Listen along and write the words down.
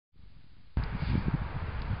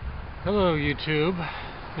Hello YouTube.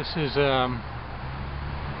 This is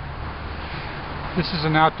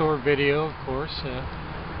an outdoor video, of course.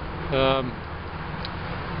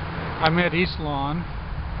 I'm at East Lawn,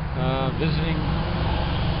 visiting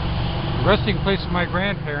the resting place of my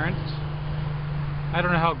grandparents. I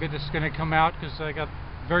don't know how good this is going to come out because I got a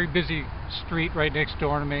very busy street right next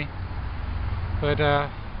door to me. But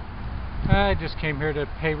I just came here to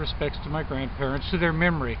pay respects to my grandparents, to their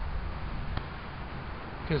memory.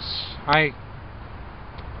 Because I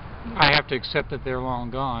have to accept that they're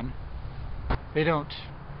long gone. They don't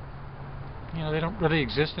really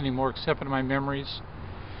exist anymore except in my memories.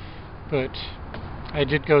 But I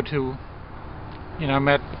did go to, I'm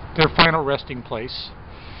at their final resting place,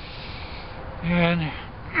 and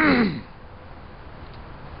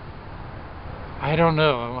I don't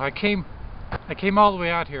know. I came all the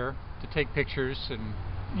way out here to take pictures and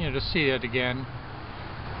to see it again,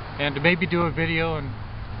 and to maybe do a video. And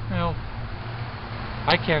well,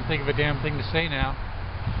 I can't think of a damn thing to say now.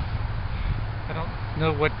 I don't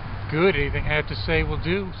know what good anything I have to say will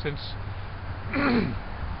do, since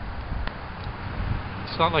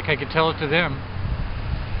it's not like I could tell it to them.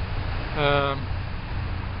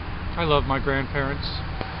 I love my grandparents,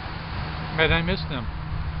 and I miss them.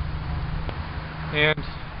 And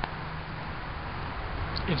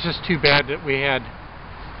it's just too bad that we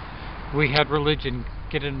had religion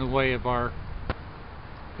get in the way of our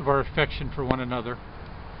affection for one another.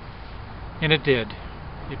 And it did.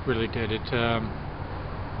 It really did. It's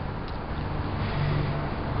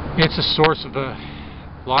a source of a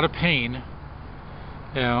lot of pain.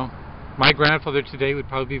 My grandfather today would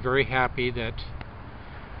probably be very happy that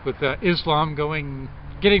with Islam getting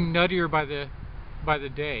nuttier by the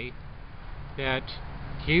day, that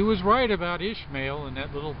he was right about Ishmael and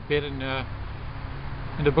that little bit in the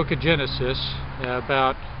book of Genesis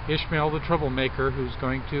about Ishmael the troublemaker, who's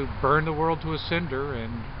going to burn the world to a cinder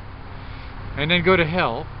and then go to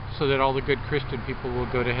hell, so that all the good Christian people will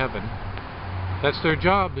go to heaven. That's their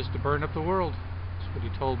job, is to burn up the world. That's what he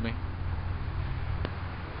told me.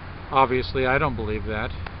 Obviously, I don't believe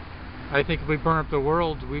that. I think if we burn up the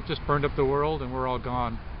world, we've just burned up the world and we're all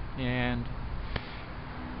gone. And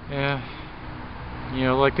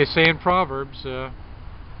like they say in Proverbs,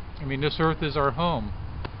 this earth is our home.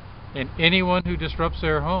 And anyone who disrupts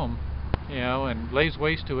their home, and lays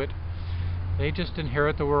waste to it, they just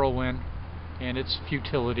inherit the whirlwind and its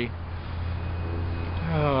futility.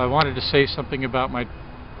 I wanted to say something about my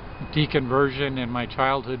deconversion and my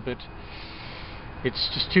childhood, but it's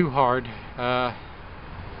just too hard.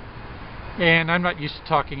 And I'm not used to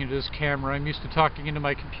talking into this camera. I'm used to talking into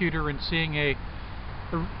my computer and seeing a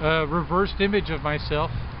reversed image of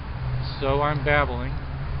myself. So I'm babbling.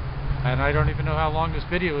 And I don't even know how long this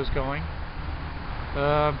video is going.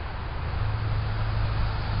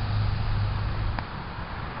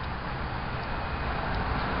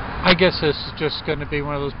 I guess this is just going to be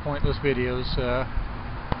one of those pointless videos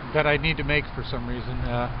that I need to make for some reason.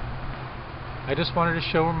 I just wanted to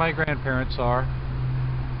show where my grandparents are,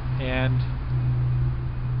 and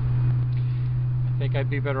I think I'd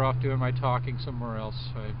be better off doing my talking somewhere else.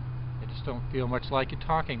 I just don't feel much like it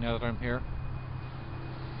talking now that I'm here.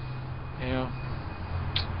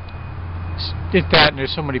 Did that, and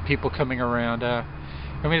there's so many people coming around.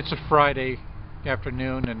 It's a Friday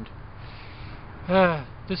afternoon, and I'm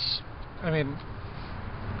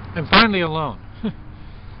finally alone.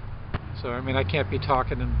 So I can't be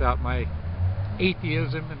talking about my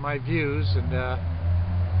atheism and my views, and it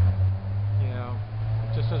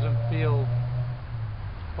just doesn't feel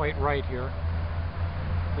quite right here.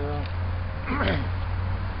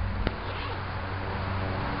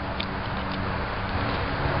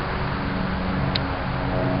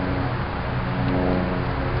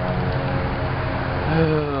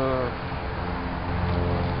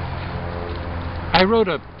 I wrote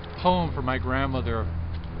a poem for my grandmother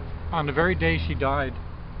on the very day she died.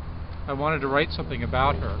 I wanted to write something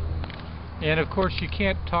about her. And of course you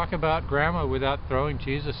can't talk about Grandma without throwing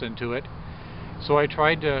Jesus into it. So I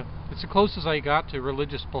tried to, it's the closest I got to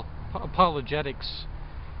religious apologetics.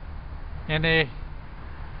 And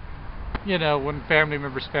when family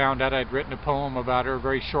members found out I'd written a poem about her, a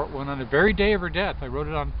very short one, on the very day of her death. I wrote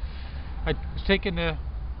it I was taking the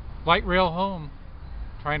light rail home,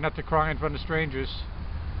 trying not to cry in front of strangers.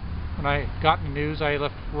 When I got the news, I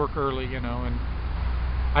left work early, and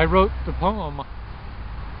I wrote the poem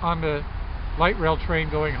on the light rail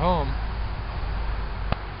train going home,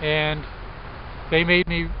 and they made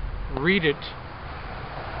me read it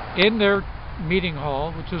in their meeting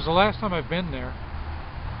hall, which was the last time I've been there.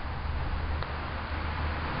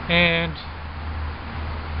 And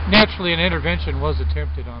naturally, an intervention was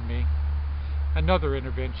attempted on me. Another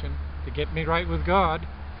intervention to get me right with God,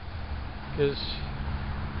 because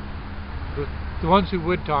the ones who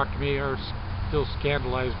would talk to me are still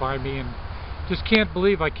scandalized by me and just can't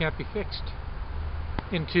believe I can't be fixed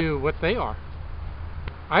into what they are.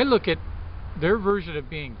 I look at their version of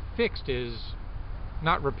being fixed is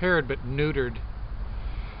not repaired but neutered.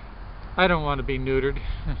 I don't want to be neutered.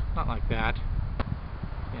 Not like that.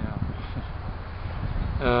 You know.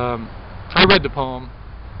 I read the poem,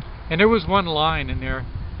 and there was one line in there,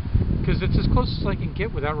 because it's as close as I can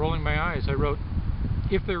get without rolling my eyes. I wrote,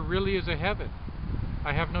 "If there really is a heaven,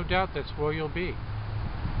 I have no doubt that's where you'll be."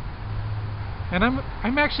 And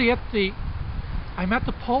I'm actually at the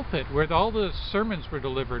pulpit where all the sermons were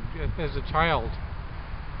delivered as a child.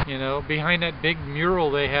 You know, behind that big mural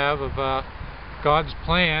they have of God's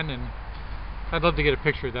plan, and I'd love to get a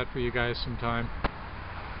picture of that for you guys sometime.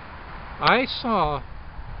 I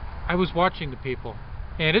was watching the people,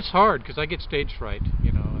 and it's hard because I get stage fright,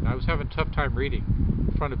 you know, and I was having a tough time reading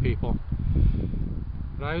in front of people.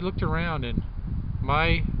 But I looked around, and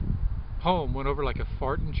my poem went over like a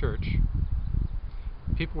fart in church.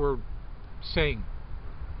 People were saying,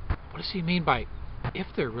 "What does he mean by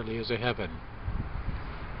if there really is a heaven?"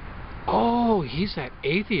 Oh, he's that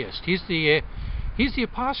atheist. He's the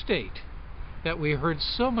apostate that we heard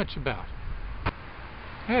so much about.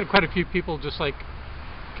 I had quite a few people just like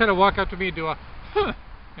kind of walk up to me and do a huh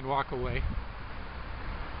and walk away.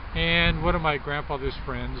 And one of my grandfather's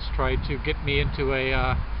friends tried to get me into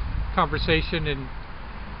a conversation and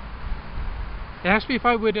asked me if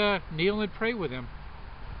I would kneel and pray with him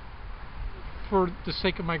for the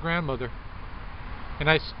sake of my grandmother. And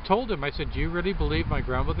I told him, I said, "Do you really believe my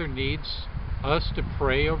grandmother needs us to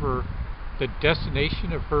pray over the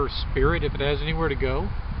destination of her spirit if it has anywhere to go?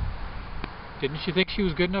 Didn't she think she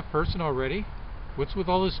was a good enough person already? What's with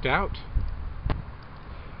all this doubt?"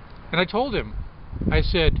 And I told him, I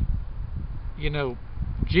said, you know,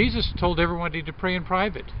 Jesus told everyone to pray in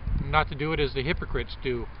private, not to do it as the hypocrites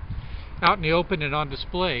do, out in the open and on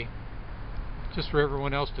display, just for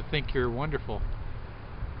everyone else to think you're wonderful.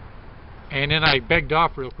 And then I begged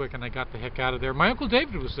off real quick and I got the heck out of there. My Uncle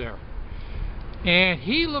David was there, and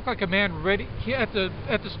he looked like a man ready at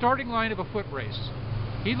the starting line of a foot race.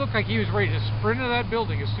 He looked like he was ready to sprint into that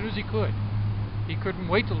building as soon as he could. He couldn't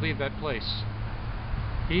wait to leave that place.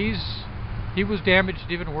 He was damaged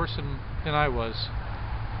even worse than I was.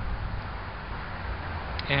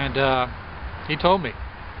 And he told me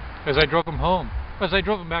as I drove him home, as I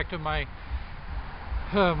drove him back to my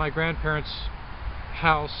grandparents'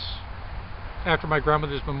 house after my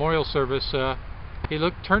grandmother's memorial service, he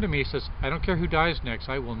turned to me, he says, "I don't care who dies next,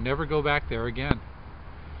 I will never go back there again."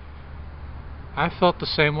 I felt the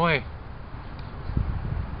same way.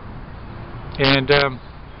 And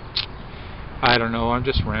I don't know, I'm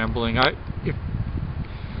just rambling. I'm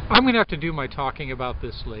going to have to do my talking about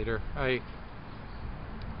this later.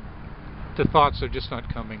 The thoughts are just not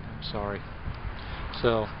coming. I'm sorry.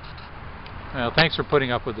 So, well, thanks for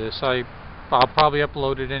putting up with this. I'll probably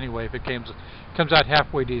upload it anyway if it comes out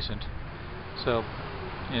halfway decent. So,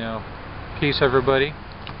 you know, peace everybody,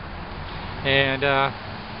 and I'll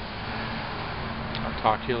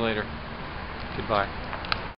talk to you later. Goodbye.